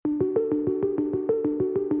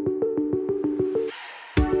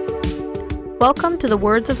Welcome to the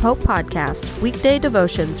Words of Hope podcast, weekday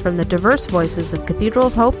devotions from the diverse voices of Cathedral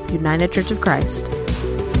of Hope, United Church of Christ.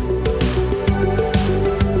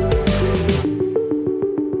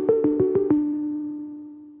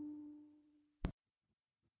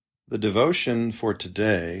 The devotion for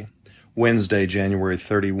today, Wednesday, January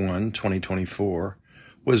 31, 2024,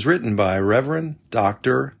 was written by Reverend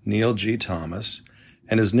Dr. Neil G. Thomas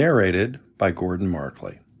and is narrated by Gordon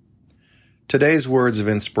Markley. Today's words of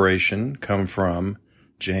inspiration come from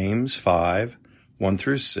James 5,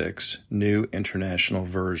 1-6, New International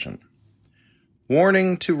Version.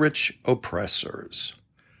 Warning to rich oppressors.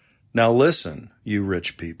 Now listen, you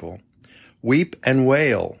rich people. Weep and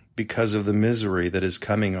wail because of the misery that is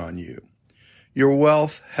coming on you. Your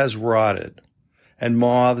wealth has rotted, and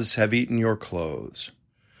moths have eaten your clothes.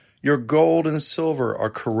 Your gold and silver are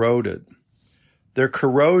corroded. Their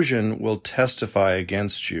corrosion will testify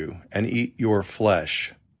against you and eat your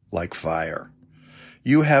flesh like fire.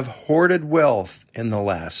 You have hoarded wealth in the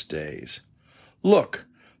last days. Look,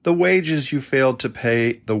 the wages you failed to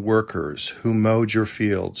pay the workers who mowed your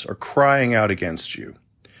fields are crying out against you.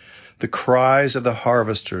 The cries of the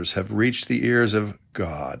harvesters have reached the ears of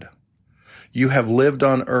God. You have lived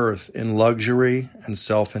on earth in luxury and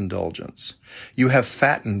self-indulgence. You have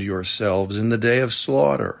fattened yourselves in the day of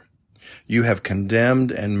slaughter. You have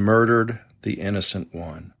condemned and murdered the innocent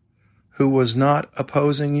one, who was not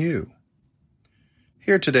opposing you.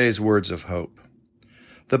 Hear today's words of hope.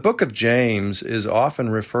 The book of James is often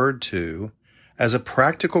referred to as a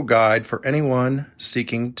practical guide for anyone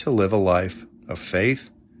seeking to live a life of faith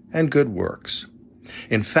and good works.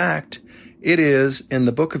 In fact, it is in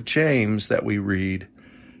the book of James that we read,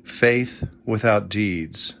 "Faith without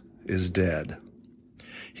deeds is dead."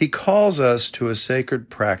 He calls us to a sacred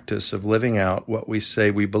practice of living out what we say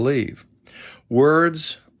we believe.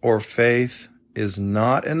 Words or faith is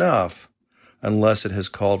not enough unless it has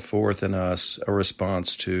called forth in us a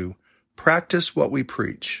response to practice what we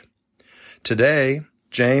preach. Today,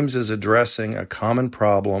 James is addressing a common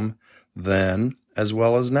problem then as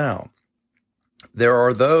well as now. There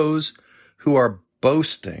are those who are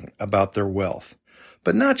boasting about their wealth,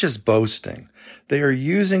 but not just boasting. They are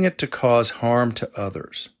using it to cause harm to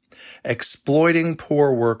others, exploiting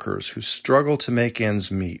poor workers who struggle to make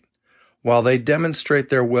ends meet, while they demonstrate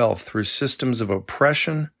their wealth through systems of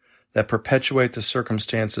oppression that perpetuate the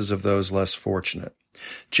circumstances of those less fortunate.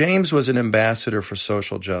 James was an ambassador for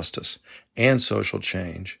social justice and social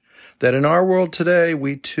change, that in our world today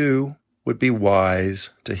we too would be wise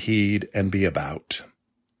to heed and be about.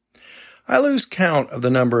 I lose count of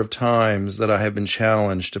the number of times that I have been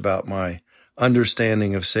challenged about my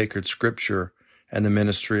understanding of sacred scripture and the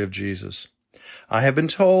ministry of Jesus. I have been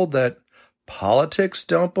told that politics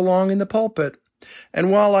don't belong in the pulpit,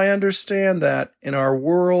 and while I understand that in our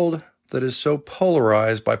world that is so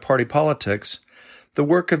polarized by party politics, the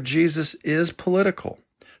work of Jesus is political.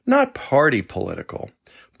 Not party political,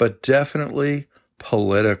 but definitely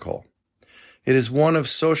political. It is one of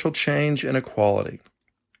social change and equality.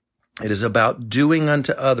 It is about doing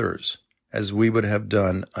unto others as we would have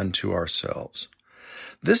done unto ourselves.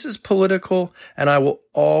 This is political, and I will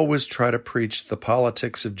always try to preach the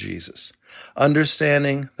politics of Jesus,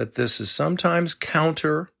 understanding that this is sometimes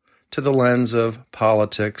counter to the lens of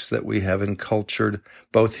politics that we have encultured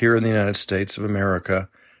both here in the United States of America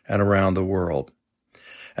and around the world.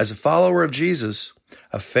 As a follower of Jesus,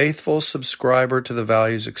 a faithful subscriber to the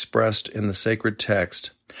values expressed in the sacred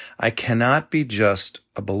text, I cannot be just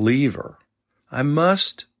a believer. I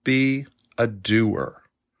must be a doer.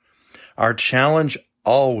 Our challenge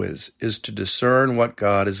always is to discern what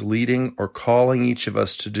God is leading or calling each of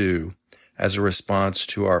us to do as a response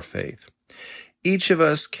to our faith. Each of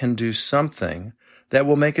us can do something that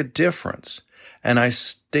will make a difference, and I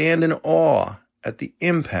stand in awe at the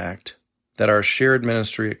impact that our shared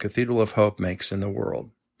ministry at Cathedral of Hope makes in the world.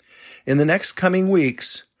 In the next coming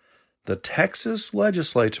weeks, the Texas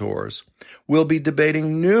legislators will be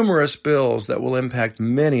debating numerous bills that will impact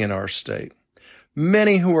many in our state,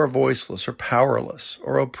 many who are voiceless or powerless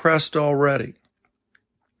or oppressed already.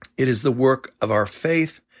 It is the work of our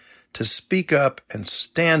faith to speak up and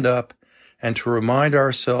stand up and to remind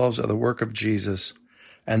ourselves of the work of Jesus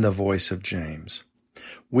and the voice of James.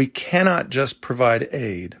 We cannot just provide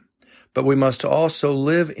aid, but we must also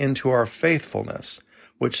live into our faithfulness,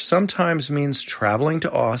 which sometimes means traveling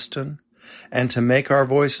to Austin and to make our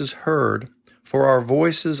voices heard, for our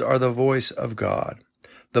voices are the voice of God,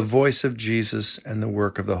 the voice of Jesus and the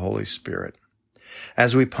work of the Holy Spirit.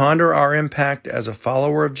 As we ponder our impact as a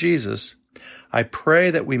follower of Jesus, I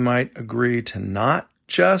pray that we might agree to not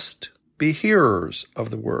just be hearers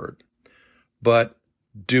of the word, but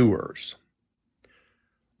doers.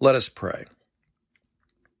 Let us pray.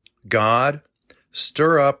 God,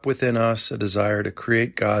 stir up within us a desire to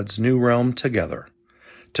create God's new realm together,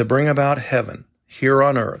 to bring about heaven here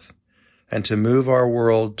on earth, and to move our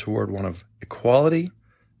world toward one of equality,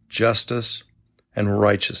 justice, and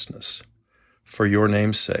righteousness. For your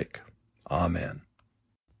name's sake. Amen.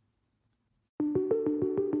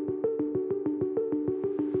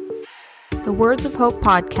 The Words of Hope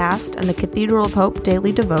podcast and the Cathedral of Hope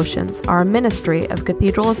daily devotions are a ministry of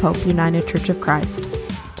Cathedral of Hope United Church of Christ.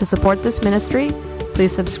 To support this ministry,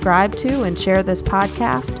 please subscribe to and share this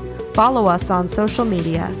podcast, follow us on social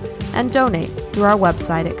media, and donate through our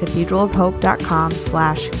website at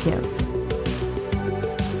cathedralofhope.com/give.